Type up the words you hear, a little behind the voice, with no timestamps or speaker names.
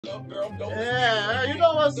Yeah, you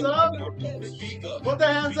know what's up. Put the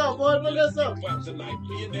hands up, boy. Put this up.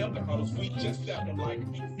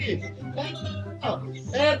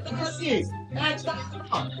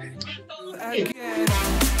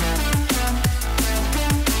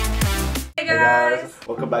 Hey guys,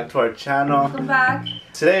 welcome back to our channel. welcome back.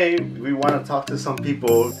 Today we want to talk to some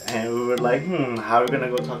people, and we were like, how are we gonna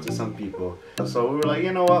go talk to some people? So we were like,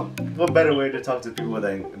 you know what better way to talk to people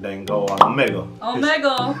than go on Omegle.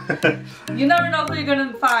 Omegle. You never know who you're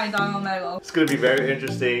gonna find on Omegle. It's gonna be very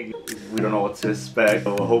interesting. We don't know what to expect,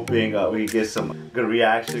 but we're hoping we get some good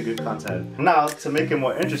reaction, good content. Now, to make it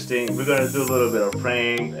more interesting, we're gonna do a little bit of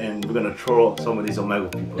praying, and we're gonna troll some of these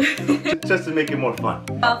Omegle people, just to make it more fun.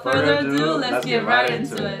 Without further ado, let's get right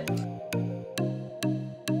into it.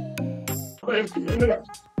 Let's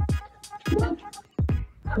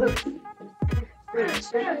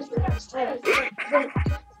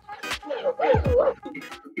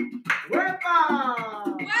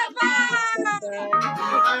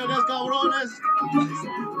go, cabrones.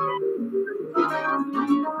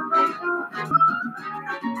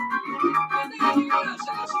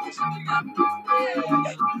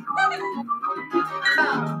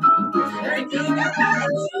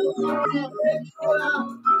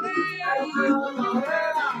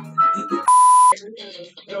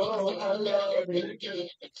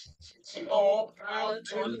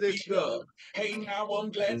 Hey, now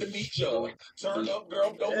I'm glad to meet you. Turn up,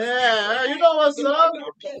 girl. Yeah, you know what's up.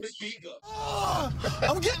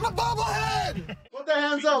 I'm getting a bobblehead. Put the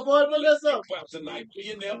hands up, boy. Put this up.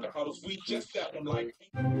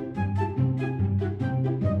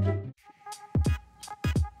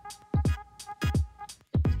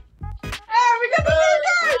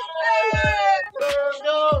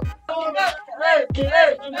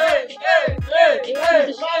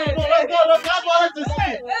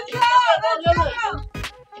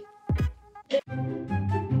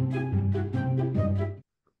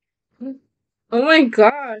 Oh my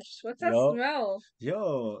gosh, what's that Yo. smell?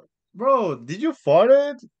 Yo, bro, did you fart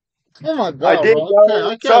it? Oh my god, I did, bro. bro. I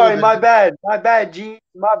can't Sorry, believe my it. bad, G,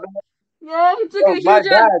 my bad. Yo, you took Bro, a my huge ass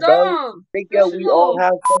bad, bro. dump. Think that we all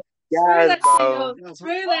have Spray gas, that shit, bro. yo.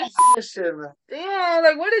 Spray that shit. Shit, man. Damn,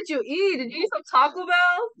 like what did you eat? Did you eat some Taco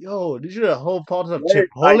Bell? Yo, did you eat a whole pot of Yes,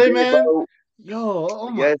 I Chipotle, did, man? bro. Yo, oh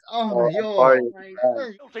my, Yes, bro. I'm yo.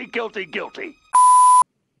 partying. Guilty.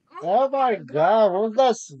 Oh my god, what's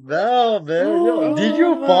that smell, man? Yo, did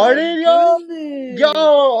you Oh fart my it, yo? goodness. Yo,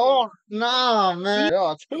 oh, nah, man. Yo,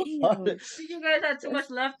 I think you guys had too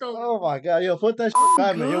much leftover. oh my god, yo, put that shit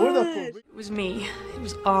back, man. Yo, where the It was me. It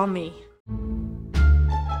was all me.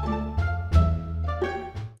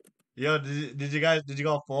 Yo, did you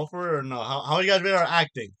go fall for it or no? How you guys rate our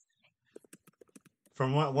acting?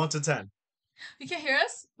 From 1 to 10. You can't hear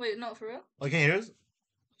us? Wait, no, for real? Oh, you can't hear us?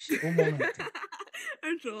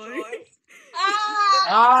 I'm sorry.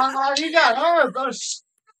 Ah, you got us,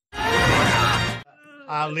 bro.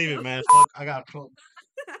 I'll leave it, man. Fuck, I got close.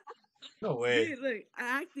 No way. Wait, look,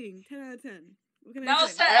 acting 10 out of 10. What can That I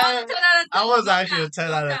was say? 10 out of 10. I was actually a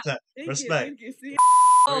 10 out of 10. Thank Respect. You, see?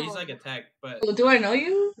 Or he's like a tech, but Do I know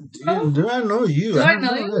you? Do I know you? Do I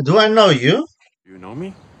know you? Do I know you? You know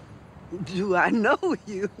me? Do I know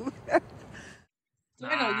you? Do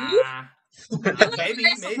I know you? maybe.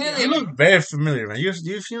 You look very familiar, man. You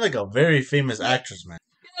seem like a very famous actress, man.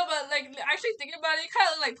 Yeah, but like actually thinking about it, you kind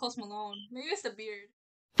of look like Post Malone. Maybe it's the beard.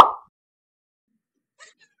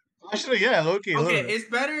 Actually, yeah, Loki. Okay, it's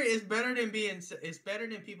better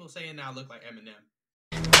than people saying now I look like Eminem.